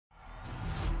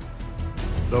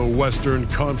The Western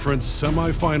Conference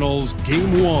Semifinals,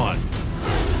 Game 1.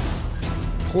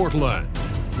 Portland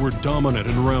were dominant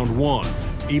in round 1,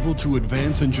 able to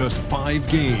advance in just 5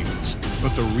 games.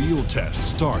 But the real test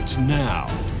starts now,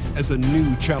 as a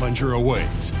new challenger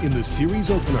awaits in the series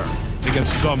opener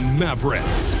against the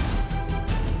Mavericks.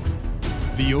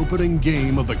 The opening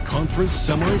game of the conference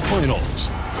semifinals,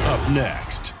 up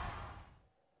next.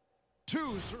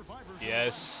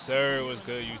 Yes, sir. What's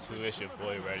good, YouTube? It's your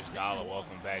boy, RegDolla.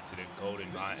 Welcome back to the GOATED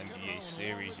NBA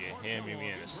series. You're hearing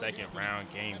me in the second round,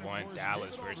 Game 1,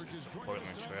 Dallas versus the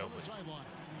Portland Trailblazers.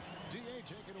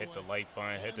 Hit the like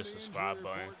button, hit the subscribe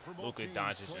button. Luka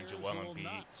Doncic and Joel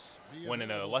Embiid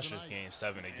winning an illustrious Game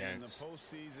 7 against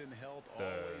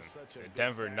the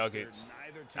Denver Nuggets.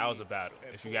 That was a battle.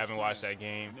 If you haven't watched that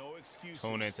game,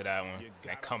 tune into that one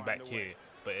and come back here.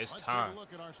 But it's time.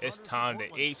 It's time. The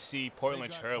 8th seed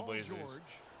Portland Trailblazers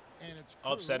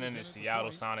upsetting the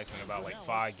Seattle Sonics in about like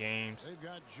 5 games.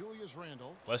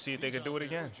 Let's see if they can do it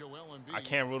again. I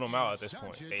can't rule them out at this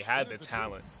point. They had the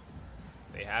talent.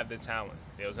 They had the talent.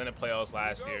 They was in the playoffs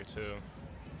last year too.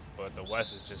 But the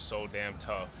West is just so damn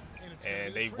tough.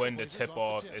 And they win the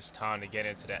tip-off. It's time to get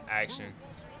into the action.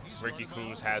 Ricky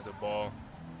Cruz has the ball.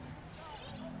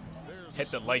 Hit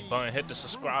the like button, hit the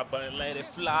subscribe button, let it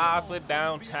fly for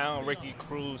downtown. Ricky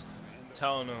Cruz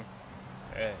telling them,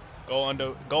 hey, go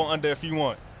under if you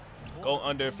want. Go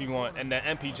under if you want. And the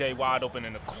MPJ wide open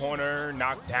in the corner,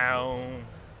 knocked down.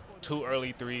 2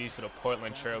 early threes for the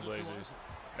Portland Trailblazers.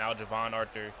 Now Javon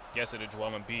Arthur gets it to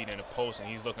Joel Embiid in the post, and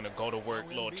he's looking to go to work.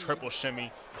 Little triple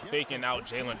shimmy, faking out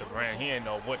Jalen Durant. He didn't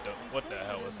know what the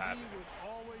hell was happening.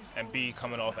 Embiid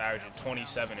coming off averaging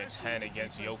 27 and 10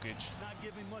 against Jokic.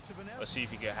 Let's see if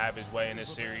he can have his way in this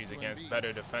series against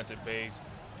better defensive bigs.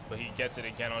 But he gets it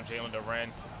again on Jalen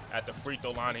Durant at the free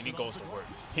throw line, and he goes to work.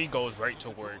 He goes right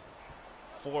to work.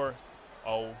 4-0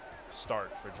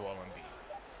 start for Joel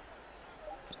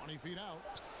Embiid. 20 feet out.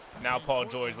 Now Paul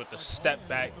George with the step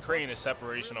back, creating a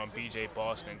separation on B.J.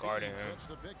 Boston, guarding him.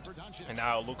 And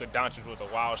now Luka Doncic with a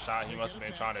wild shot. He must have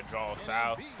been trying to draw a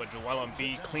foul. But Joel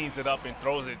Embiid cleans it up and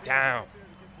throws it down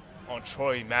on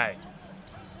Troy Mack.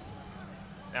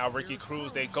 Now Ricky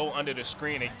Cruz, they go under the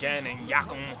screen again, and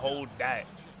Yakum hold that.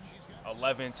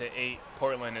 11-8,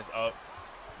 Portland is up.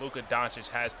 Luka Doncic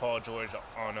has Paul George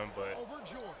on him,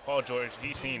 but Paul George,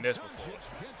 he's seen this before.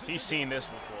 He's seen this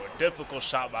before. Difficult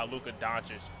shot by Luka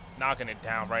Doncic, knocking it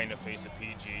down right in the face of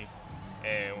PG.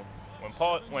 And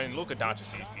when Luka Doncic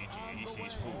sees PG, he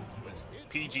sees fool. But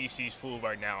PG sees fool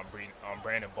right now on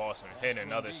Brandon Boston. Hitting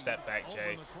another step back,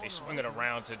 Jay. They swing it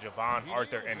around to Javon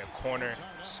Arthur in the corner,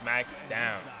 smack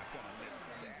down.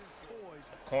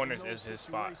 Corners is his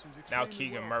spot. Now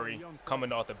Keegan Murray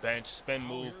coming off the bench, spin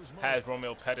move, has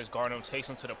Romeo Pettis guard him, takes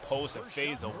him to the post and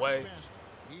fades away.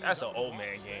 That's an old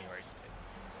man game right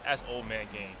there. That's old man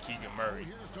game, Keegan Murray.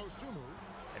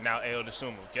 And now Ayo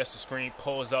Dosunmu gets the screen,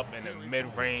 pulls up in the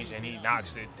mid-range, and he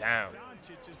knocks it down.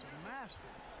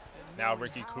 Now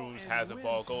Ricky Cruz has the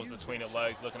ball, goes between the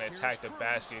legs, looking to attack the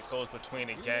basket, goes between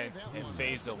again, and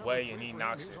fades away, and he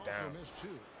knocks it down.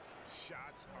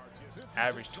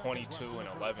 Average 22 and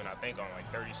 11, I think, on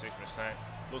like 36%.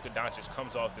 Luka Doncic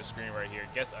comes off the screen right here,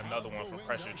 gets another one from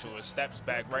pressure to it, steps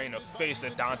back right in the face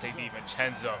of Dante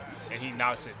DiVincenzo, and he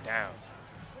knocks it down.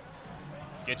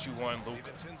 Get you one,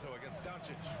 Luka.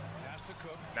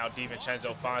 Now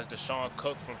DiVincenzo finds Deshaun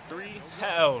Cook from 3.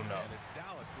 Hell no.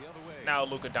 Now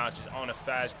Luka Doncic on a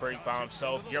fast break by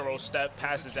himself. Euro step,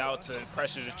 passes out to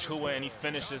pressure to Chua, and he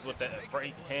finishes with the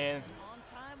right hand.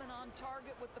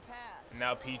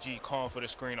 Now PG calling for the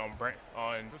screen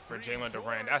for Jalen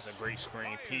Durant. That's a great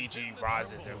screen. PG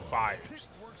rises and fires,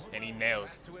 and he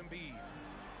nails it.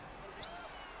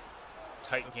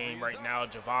 Tight game right now.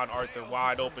 Javon Arthur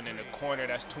wide open in the corner.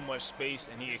 That's too much space,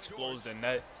 and he explodes the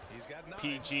net.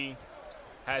 PG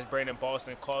has Brandon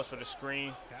Boston, calls for the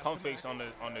screen. Pump fakes on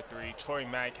the 3. Troy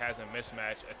Mack has a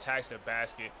mismatch, attacks the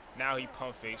basket. Now he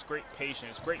pump fakes. Great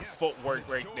patience, great footwork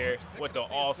right there with the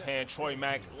offhand. Troy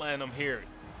Mack letting him hear it.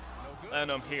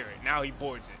 Letting him hear it. Now he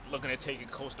boards it, looking to take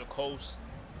it coast to coast.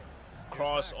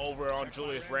 Cross over on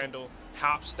Julius Randle,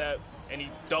 hop step, and he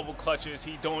double clutches.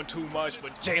 He doing too much,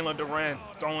 but Jalen Durant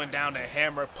throwing down the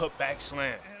hammer, put back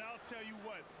slam.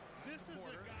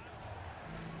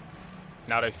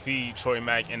 Now they feed Troy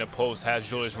Mack in the post, has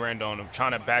Julius Randle on him,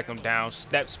 trying to back him down,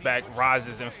 steps back,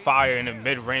 rises and fire in the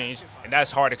mid-range, and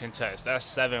that's hard to contest. That's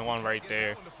 7-1 right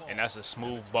there, and that's a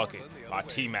smooth bucket by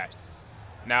T-Mac.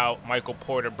 Now Michael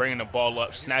Porter bringing the ball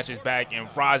up, snatches back and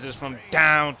rises from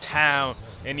downtown,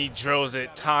 and he drills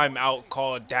it. Timeout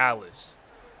called Dallas.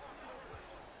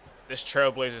 This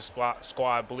Trailblazers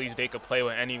squad believes they could play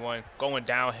with anyone. Going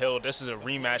downhill, this is a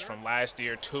rematch from last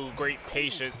year, too. Great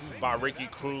patience by Ricky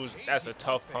Cruz. That's a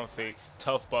tough pump fake,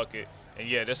 tough bucket. And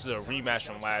yeah, this is a rematch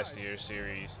from last year's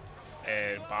series.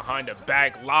 And behind the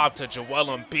back, lob to Joel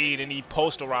Embiid, and he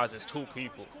posterizes two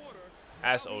people.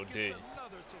 That's OD.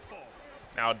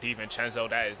 Now DiVincenzo,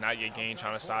 that is not your game,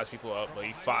 trying to size people up, but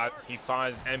he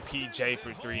finds MPJ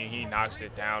for three, and he knocks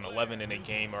it down. 11 in the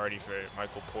game already for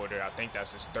Michael Porter. I think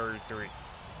that's his third three.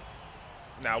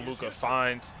 Now Luka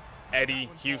finds Eddie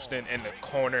Houston in the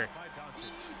corner,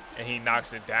 and he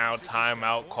knocks it down.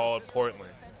 Timeout called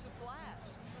Portland.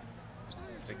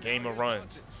 It's a game of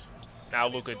runs. Now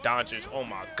Luka Doncic, oh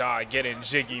my God, getting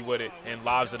jiggy with it, and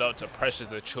lobs it up to Precious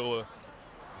Achiuwa.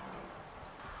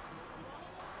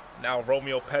 Now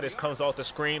Romeo Pettis comes off the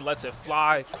screen, lets it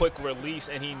fly, quick release,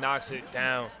 and he knocks it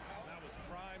down.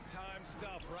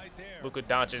 Luka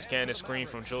Doncic getting the screen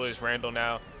from Julius Randle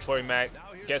now. Troy Mack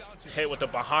gets hit with the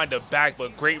behind the back,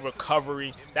 but great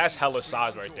recovery. That's hella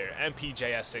size right there.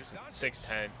 MPJ at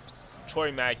 6'10",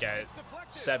 Troy Mack at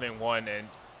 7'1", and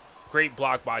great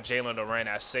block by Jalen Duren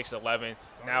at 6'11".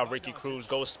 Now Ricky Cruz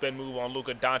goes spin move on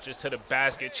Luka Doncic to the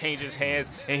basket, changes hands,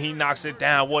 and he knocks it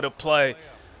down. What a play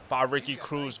by Ricky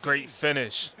Cruz. Great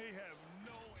finish.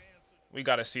 We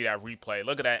got to see that replay.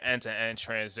 Look at that end-to-end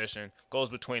transition. Goes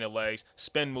between the legs.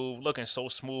 Spin move, looking so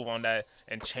smooth on that,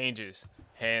 and changes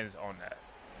hands on that.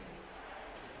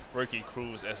 Ricky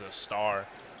Cruz is a star.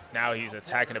 Now he's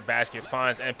attacking the basket,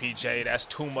 finds MPJ. That's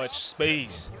too much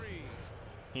space.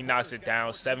 He knocks it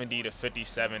down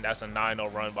 70-57. That's a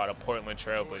 9-0 run by the Portland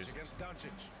Trailblazers.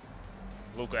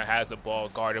 Luka has the ball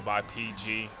guarded by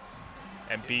PG.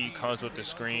 And B comes with the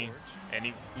screen,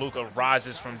 and Luka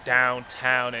rises from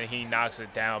downtown, and he knocks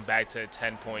it down back to a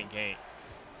 10-point game.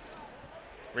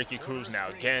 Ricky Cruz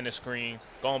now getting the screen,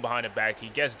 going behind the back. He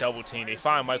gets double teamed. They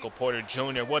find Michael Porter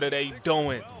Jr. What are they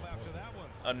doing?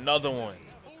 Another one.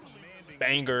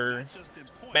 Banger.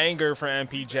 Banger for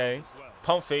MPJ.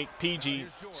 Pump fake, PG,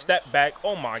 step back.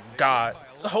 Oh my God.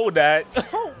 Hold that.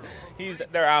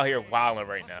 They're out here wilding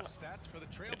right now.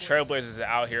 The Trailblazers are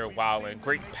out here wilding.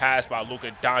 Great pass by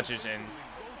Luka Doncic, and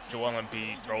Joel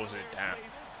Embiid throws it down.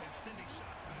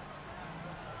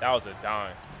 That was a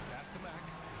dime.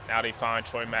 Now they find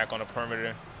Troy Mack on the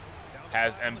perimeter.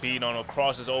 Has Embiid on,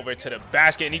 crosses over to the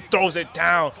basket, and he throws it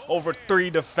down over three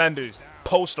defenders.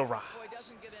 Posterized.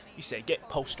 He said, get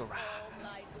posterized.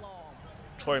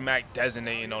 Troy Mack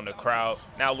designating on the crowd.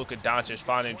 Now Luka Doncic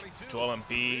finding Joel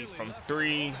Embiid from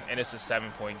three, and it's a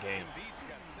 7-point game.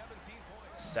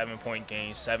 7-point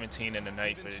game, 17 in the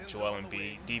night for Joel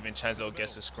Embiid. DiVincenzo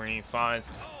gets the screen, finds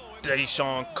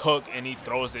Deshaun Cook, and he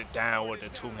throws it down with a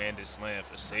two-handed slam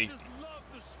for safety.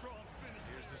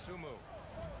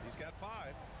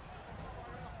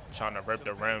 Trying to rip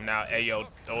the rim now. Ayo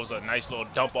throws a nice little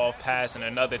dump-off pass and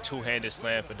another two-handed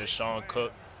slam for Deshaun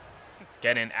Cook.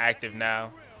 Getting active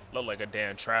now. Look like a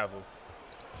damn travel.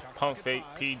 Pump fake,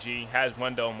 PG, has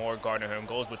Wendell Moore guarding him,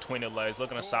 goes between the legs,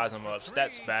 looking to size him up,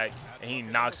 steps back, and he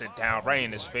knocks it down right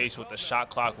in his face with the shot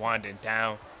clock winding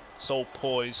down. So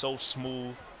poised, so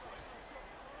smooth.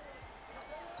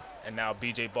 And now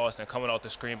BJ Boston coming off the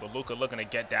screen, but Luka looking to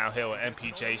get downhill, and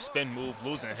MPJ spin move,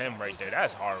 losing him right there.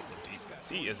 That's horrible defense.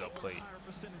 He is a plate.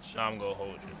 Now I'm going to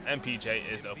hold you. MPJ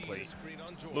is a plate.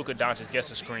 Luka Doncic gets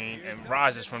the screen and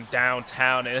rises from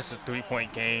downtown, and it's a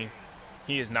 3-point game.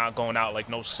 He is not going out like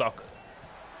no sucker.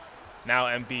 Now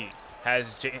Embiid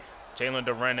has Jalen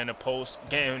Duren in the post.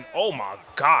 Getting, oh my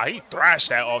God, he thrashed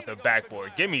that off the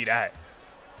backboard. Give me that.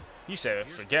 He said,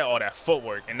 forget all that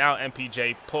footwork. And now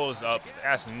MPJ pulls up.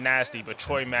 That's nasty, but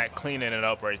Troy Mack cleaning it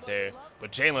up right there.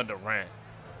 But Jalen Duren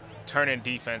turning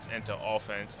defense into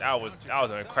offense. That was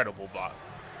an incredible block.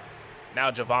 Now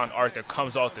Javon Arthur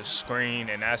comes off the screen,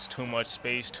 and that's too much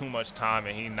space, too much time,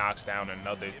 and he knocks down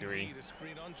another three.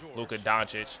 Luka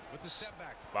Doncic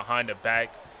behind the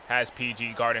back, has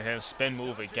PG guarding him, spin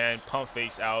move again, pump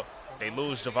fakes out. They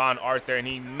lose Javon Arthur, and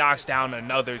he knocks down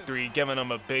another three, giving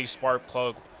him a big spark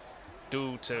plug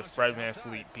due to Fred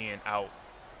VanVleet being out.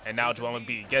 And now Joel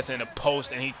Embiid gets in the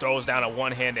post, and he throws down a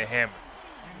one-handed hammer.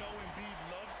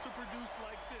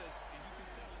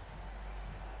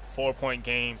 4-point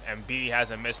game, and B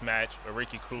has a mismatch, but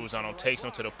Ricky Cruz on him, takes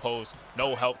him to the post.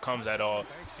 No help comes at all,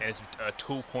 and it's a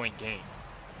 2-point game.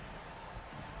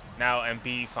 Now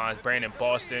Embiid finds Brandon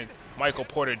Boston. Michael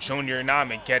Porter Jr. now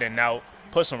I'm getting out.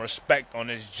 Put some respect on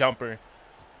this jumper,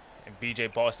 and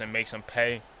BJ Boston makes him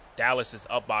pay. Dallas is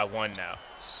up by 1 now.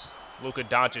 Luka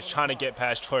Doncic trying to get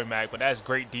past Troy Mack, but that's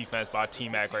great defense by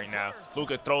T-Mac right now.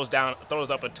 Luka throws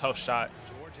up a tough shot.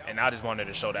 And I just wanted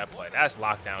to show that play. That's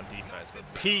lockdown defense. But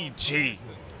PG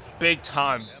big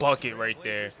time bucket right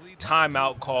there.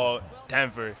 Timeout called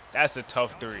Denver. That's a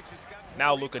tough three.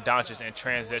 Now Luka Doncic in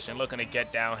transition, looking to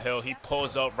get downhill. He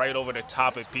pulls up right over the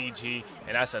top of PG,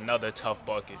 and that's another tough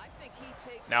bucket.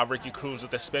 Now Ricky Cruz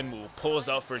with the spin move, pulls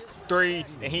up for three,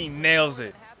 and he nails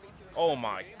it. Oh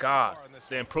my God.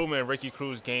 The improvement in Ricky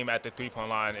Cruz's game at the three-point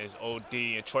line is OD,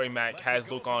 and Troy Mack has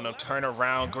Luka on him, turn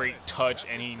around, great touch,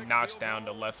 and he knocks down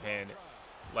the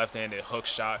left-handed hook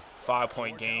shot.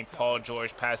 5-point game. Paul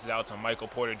George passes out to Michael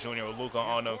Porter Jr. with Luka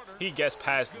on him. He gets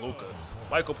past Luka.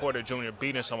 Michael Porter Jr.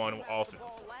 beating someone off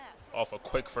a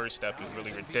quick first step is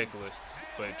really ridiculous,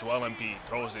 but Joel Embiid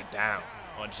throws it down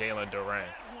on Jalen Duren.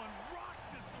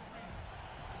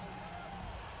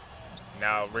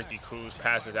 Now Ricky Cruz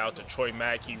passes out to Troy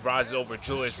Mack. He rises over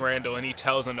Julius Randle, and he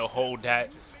tells him to hold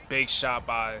that. Big shot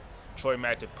by Troy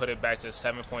Mack to put it back to a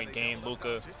 7-point game.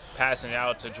 Luka passing it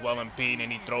out to Joel Embiid,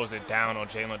 and he throws it down on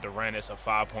Jalen Duren. It's a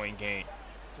 5-point game.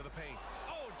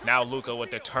 Now Luka with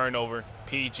the turnover.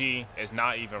 PG is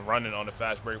not even running on the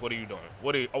fast break. What are you doing?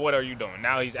 What are you doing?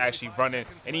 Now he's actually running,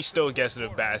 and he still gets to the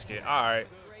basket. All right,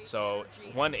 so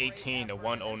 118 to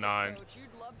 109.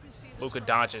 Luka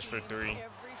Doncic for three.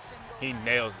 He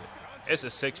nails it. It's a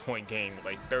 6-point game with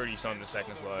like 30-something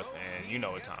seconds left, and you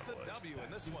know what time it was.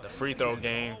 The free throw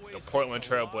game, the Portland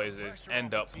Trailblazers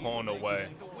end up pulling away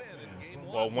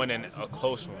while winning a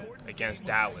close one against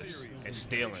Dallas and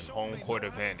stealing home court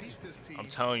advantage. I'm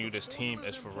telling you, this team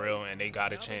is for real, and they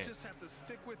got a chance.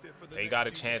 They got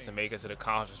a chance to make it to the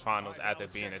conference finals after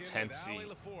being a 10th seed.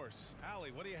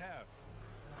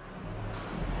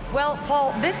 Well,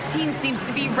 Paul, this team seems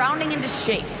to be rounding into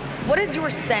shape. What is your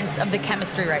sense of the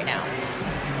chemistry right now?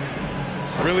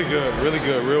 Really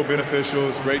good, real beneficial.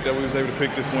 It's great that we was able to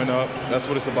pick this win up. That's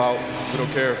what it's about. We don't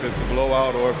care if it's a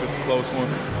blowout or if it's a close one.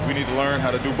 We need to learn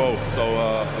how to do both. So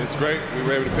it's great. We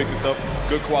were able to pick this up.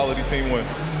 Good quality team win.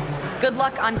 Good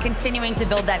luck on continuing to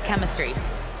build that chemistry.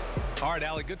 All right,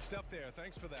 Allie, good stuff there.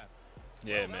 Thanks for that.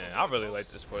 Yeah, man, I really like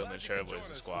this Portland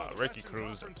Trailblazers squad. Ricky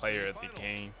Cruz, the player of the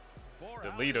game,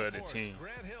 the leader of the team,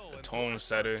 the tone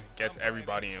setter, gets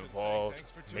everybody involved,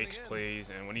 makes plays,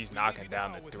 and when he's knocking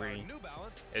down the three,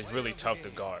 it's really tough to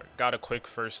guard. Got a quick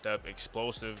first step,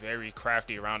 explosive, very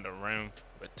crafty around the rim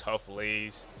with tough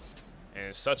lays,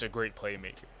 and such a great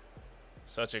playmaker.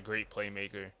 Such a great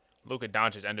playmaker. Luka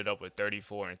Doncic ended up with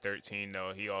 34 and 13,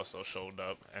 though. He also showed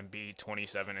up. Embiid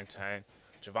 27 and 10.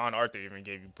 Javon Arthur even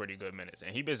gave you pretty good minutes,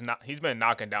 and he's been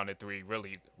knocking down the three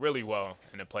really well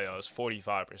in the playoffs,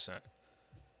 45%.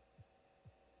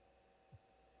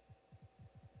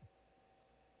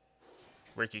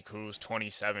 Ricky Cruz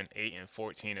 27, 8 and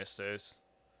 14 assists.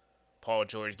 Paul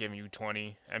George giving you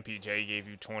 20. MPJ gave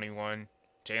you 21.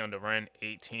 Jalen Duren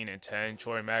 18 and 10.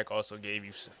 Troy Mack also gave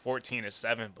you 14 and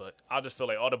 7, but I just feel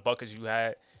like all the buckets you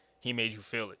had, he made you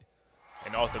feel it.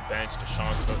 And off the bench,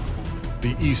 Deshaun Cook.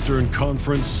 The Eastern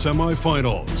Conference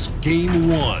Semifinals, Game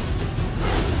 1.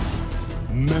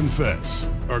 Memphis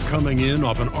are coming in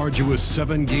off an arduous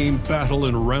 7-game battle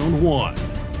in Round 1.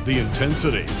 The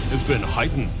intensity has been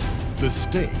heightened, the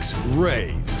stakes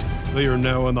raised. They are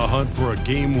now in the hunt for a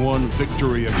Game 1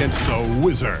 victory against the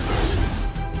Wizards.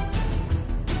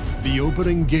 The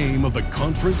opening game of the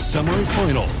conference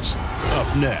semifinals,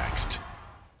 up next.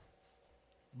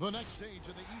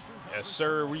 Yes,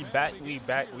 sir. We back. You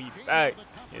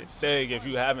dig if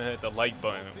you haven't hit the like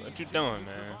button. What you doing,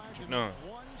 man? What you doing?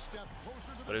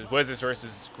 But it's Wizards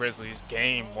versus Grizzlies,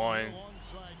 Game 1.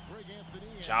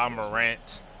 Ja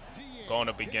Morant going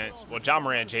up against, well, Ja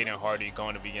Morant, Jaden Hardy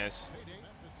going up against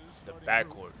the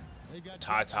backcourt,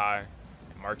 Ty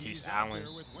and Marquise Allen.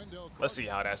 Let's see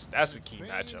how that's a key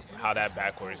matchup, how that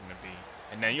backcourt is going to be.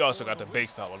 And then you also got the big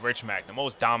fella, Rich Mack, the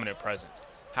most dominant presence.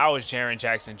 How is Jaren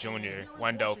Jackson Jr.,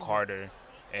 Wendell Carter,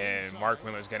 and Mark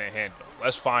Miller's going to handle?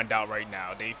 Let's find out right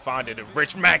now. They find it at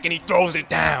Rich Mack, and he throws it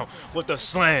down with a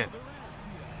slam.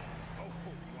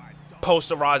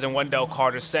 Posterizing Wendell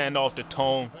Carter, setting off the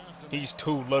tone. He's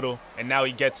too little, and now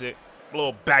he gets it. A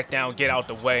little back down, get out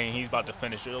the way, and he's about to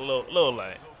finish it. A little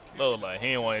late. He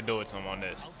didn't want to do it to him on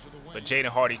this. But Jaden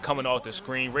Hardy coming off the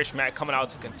screen. Rich Mack coming out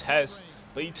to contest,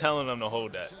 but he telling them to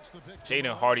hold that.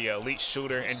 Jaden Hardy, an elite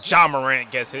shooter, and Ja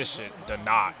Morant gets his shit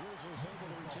denied.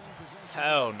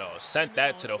 Hell no. Sent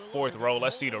that to the 4th row.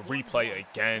 Let's see the replay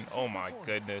again. Oh, my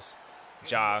goodness.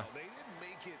 Ja.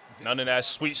 None of that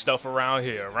sweet stuff around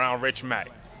here, around Rich Mack.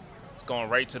 It's going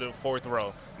right to the 4th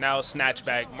row. Now snatch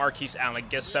back. Marquise Allen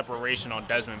gets separation on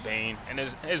Desmond Bane, and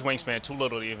his wingspan too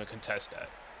little to even contest that.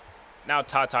 Now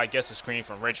Ty gets a screen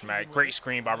from Rich Mack. Great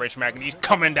screen by Rich Mack, and he's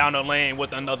coming down the lane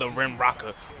with another rim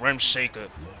rocker, rim shaker,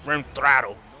 rim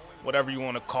throttle, whatever you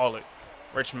want to call it.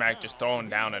 Rich Mack just throwing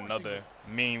down another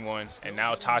Mean one. And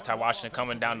now Ty Washington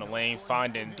coming down the lane,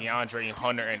 finding DeAndre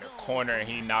Hunter in the corner, and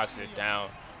he knocks it down.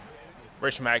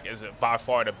 Rich Mac is by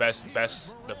far the best,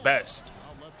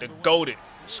 the GOATED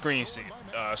screen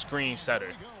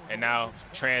setter. And now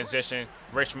transition,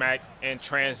 Rich Mac in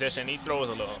transition, he throws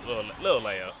a little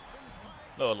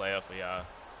layup for y'all.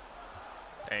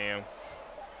 Damn.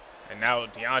 And now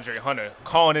DeAndre Hunter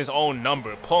calling his own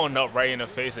number, pulling up right in the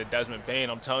face of Desmond Bane.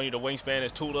 I'm telling you, the wingspan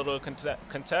is too little to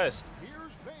contest.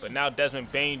 But now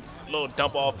Desmond Bane, little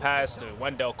dump off pass to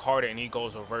Wendell Carter, and he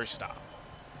goes reverse stop.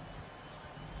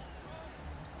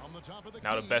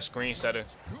 Now the best screen setter,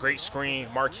 great screen,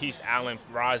 Marquise Allen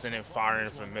rising and firing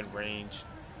from mid-range.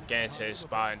 Getting to his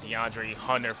spot, and DeAndre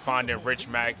Hunter finding Rich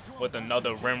Mac with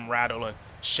another rim rattler,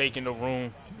 shaking the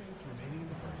room.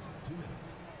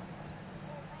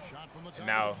 And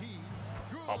now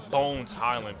Bones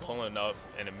Highland pulling up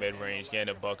in the mid-range,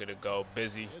 getting a bucket to go.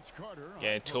 Busy,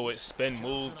 getting to it, spin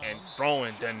move, and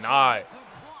throwing, denied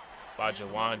by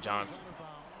Jawan Johnson.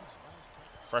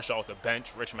 Fresh off the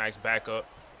bench, Rich Mac's back up.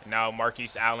 And now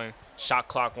Marquise Allen, shot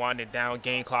clock winding down,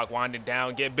 game clock winding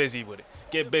down, get busy with it.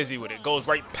 Get busy with it. Goes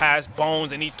right past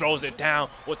Bones, and he throws it down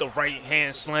with the right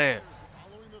hand slam.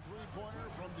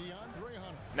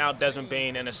 Now Desmond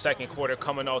Bane in the second quarter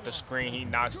coming off the screen. He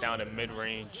knocks down the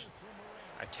mid-range.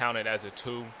 I count it as a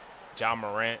 2. John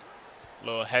Morant,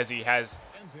 little hezzy, has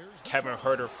Kevin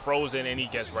Huerter frozen, and he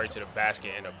gets right to the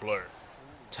basket in a blur.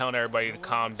 Telling everybody to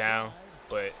calm down,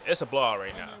 but it's a blowout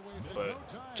right now.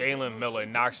 But Jalen Miller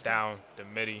knocks down the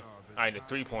the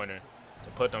three-pointer to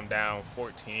put them down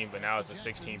 14, but now it's a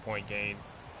 16-point game.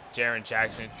 Jaren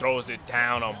Jackson throws it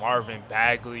down on Marvin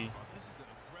Bagley.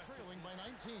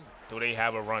 Do they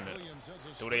have a runner?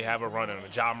 Do they have a runner?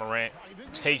 John Morant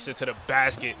takes it to the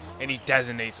basket, and he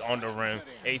designates on the rim.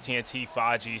 AT&T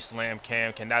 5G slam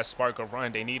cam. Can that spark a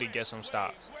run? They need to get some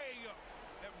stops.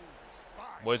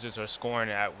 Wizards are scoring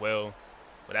at will,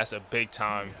 but that's a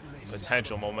big-time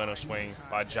potential momentum swing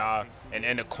by Ja. And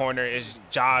in the corner is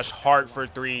Josh Hart for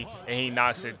 3, and he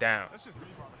knocks it down.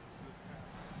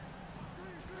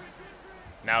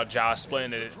 Now Josh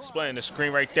splitting the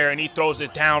screen right there, and he throws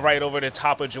it down right over the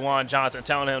top of Jawan Johnson,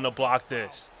 telling him to block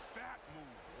this.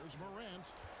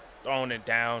 Throwing it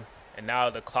down, and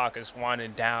now the clock is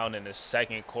winding down in the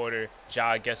second quarter.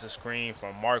 Ja gets a screen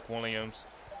from Mark Williams,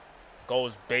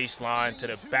 goes baseline to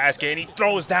the basket, and he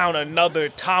throws down another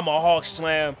tomahawk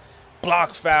slam,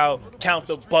 block foul, count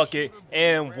the bucket,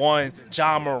 and 1.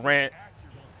 Ja Morant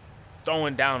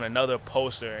throwing down another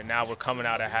poster, and now we're coming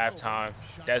out of halftime.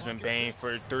 Desmond Bane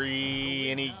for 3,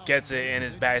 and he gets it in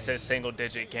his bag. It says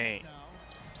single-digit game.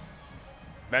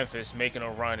 Memphis making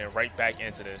a run and right back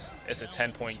into this. It's a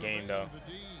 10-point game, though.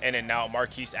 In and out,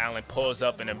 Marquise Allen pulls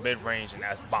up in the mid-range, and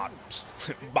that's bottoms.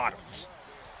 Bottoms.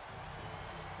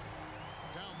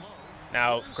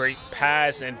 Now, great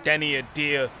pass, and Denny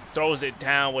Adia throws it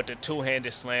down with the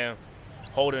two-handed slam,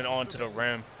 holding on to the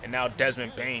rim. And now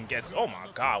Desmond Bane gets, oh my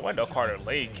God, Wendell Carter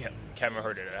laid Kevin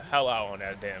Huerter the hell out on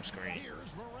that damn screen.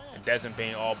 And Desmond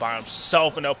Bane all by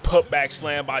himself, and a putback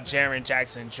slam by Jaren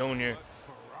Jackson Jr.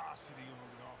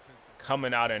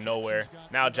 coming out of nowhere.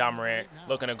 Now John Morant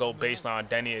looking to go baseline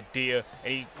Denny Adia,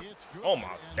 and he, oh my,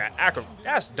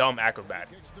 that's dumb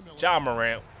acrobatic. John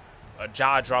Morant, a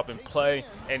jaw-dropping play,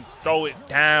 and throw it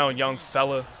down, young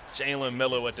fella. Jalen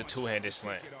Miller with the two-handed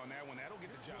slam.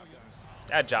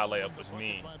 That jaw layup was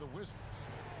mean.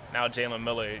 Now Jalen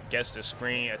Miller gets the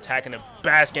screen, attacking the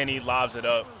basket, and he lobs it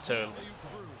up to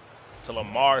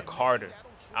Lamar Carter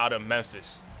out of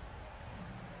Memphis.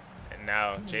 And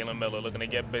now Jalen Miller looking to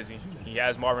get busy. He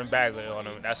has Marvin Bagley on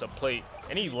him. That's a plate,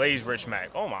 and he lays Rich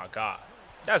Mac. Oh my God,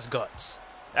 that's guts.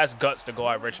 That's guts to go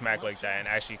at Rich Mac like that and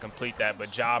actually complete that.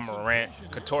 But Ja Morant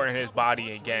contorting his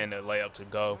body again, the layup to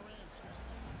go.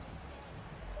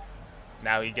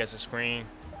 Now he gets a screen.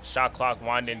 Shot clock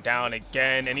winding down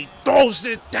again, and he throws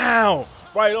it down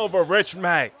right over Rich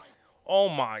Mac. Oh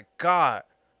my God.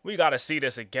 We got to see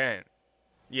this again.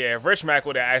 Yeah, if Rich Mac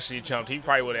would have actually jumped, he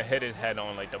probably would have hit his head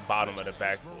on like the bottom of the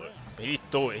backboard. But he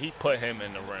threw it. He put him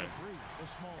in the rim.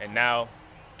 And now,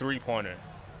 three-pointer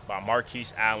by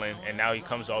Marquise Allen. And now he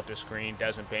comes off the screen.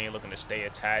 Desmond Bane looking to stay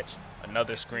attached.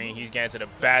 Another screen. He's getting to the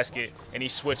basket, and he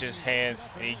switches hands,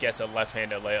 and he gets a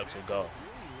left-handed layup to go.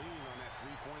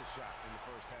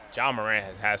 Ja Morant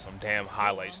has had some damn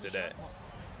highlights today.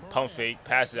 Pump fake,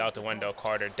 passes out to Wendell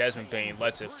Carter. Desmond Bane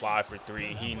lets it fly for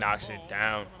 3. He knocks it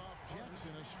down.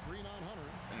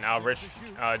 And now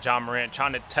Ja Morant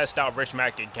trying to test out Rich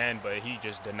Mac again, but he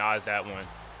just denies that one.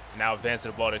 Now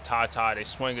advancing the ball to Ty. They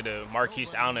swing it to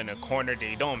Marquise Allen in the corner.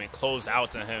 They don't even close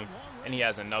out to him, and he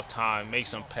has enough time.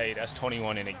 Makes him pay. That's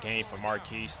 21 in the game for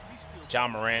Marquise.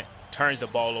 John Morant turns the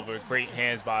ball over. Great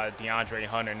hands by DeAndre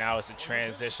Hunter. Now it's a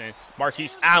transition.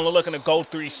 Marquise Allen looking to go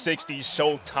 360.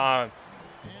 Showtime.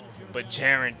 But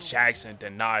Jaren Jackson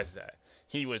denies that.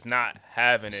 He was not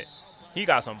having it. He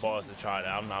got some balls to try that.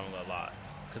 I'm not going to lie.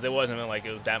 Because it wasn't like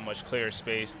it was that much clear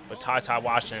space. But Ty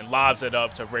Washington lobs it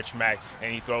up to Rich Mack,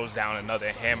 and he throws down another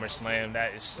hammer slam.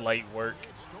 That is slight work.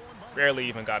 Barely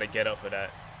even got to get up for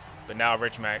that. But now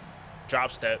Rich Mack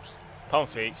drop steps, pump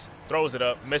fakes, throws it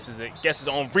up, misses it, gets his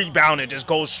own rebound, and just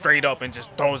goes straight up and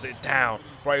just throws it down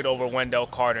right over Wendell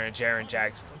Carter and Jaren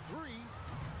Jackson.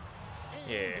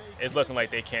 Yeah, it's looking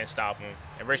like they can't stop him.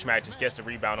 And Rich Mack just gets the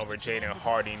rebound over Jaden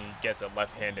Hardy, and he gets a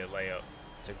left-handed layup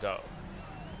to go.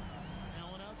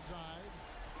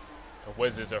 The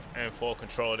Wizards are in full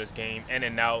control of this game. In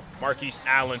and out. Marquise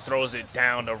Allen throws it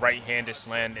down, the right-handed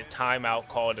slam. The timeout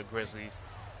called the Grizzlies.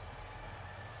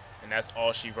 And that's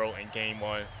all she wrote in game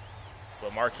 1.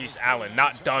 But Marquise Allen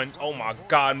not done. Oh, my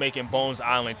God, making Bones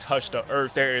Island touch the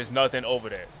earth. There is nothing over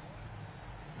there.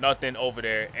 Nothing over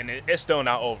there. And it's still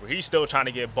not over. He's still trying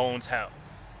to get Bones help.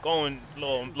 Going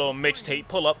little mixtape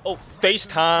pull up. Oh,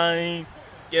 FaceTime.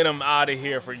 Get him out of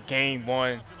here for game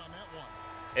 1.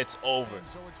 It's over.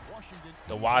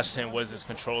 The Washington Wizards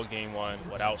control game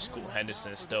 1 without Scoot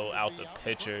Henderson still out the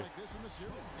picture.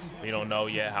 We don't know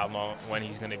yet how long, when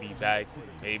he's going to be back.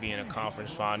 Maybe in the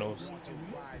conference finals.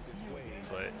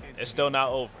 But it's still not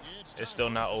over. It's still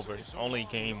not over. It's only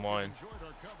game 1.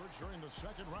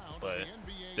 But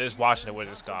this Washington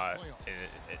Wizards squad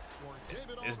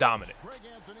is dominant.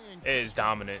 It is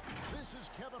dominant.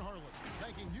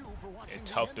 And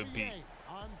tough to beat.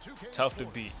 Tough to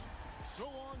beat.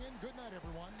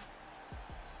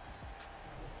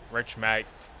 Rich Mack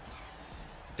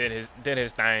did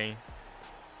his thing.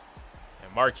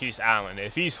 And Marquise Allen,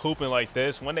 if he's hooping like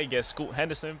this, when they get Scoot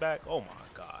Henderson back, oh my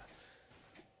God.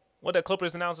 What the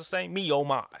Clippers announcer saying? Me oh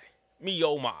my. Me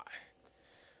oh my.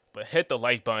 But hit the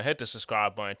like button, hit the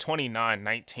subscribe button. 29,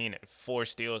 19, and 4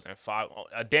 steals and 5,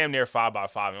 a damn near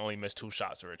 5x5 and only missed 2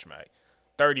 shots for Rich Mack.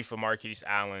 30 for Marquise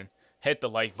Allen. Hit the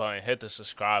like button, hit the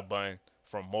subscribe button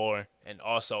for more, and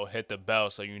also hit the bell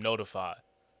so you're notified.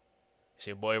 It's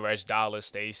your boy RegDolla.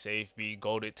 Stay safe, be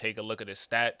goated. Take a look at the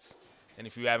stats. And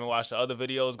if you haven't watched the other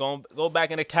videos, go back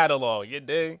in the catalog. You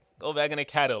dig? Go back in the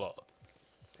catalog.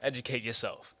 Educate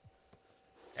yourself.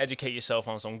 Educate yourself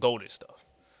on some goated stuff.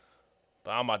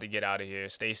 But I'm about to get out of here.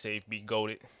 Stay safe, be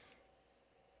goated.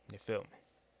 You feel me?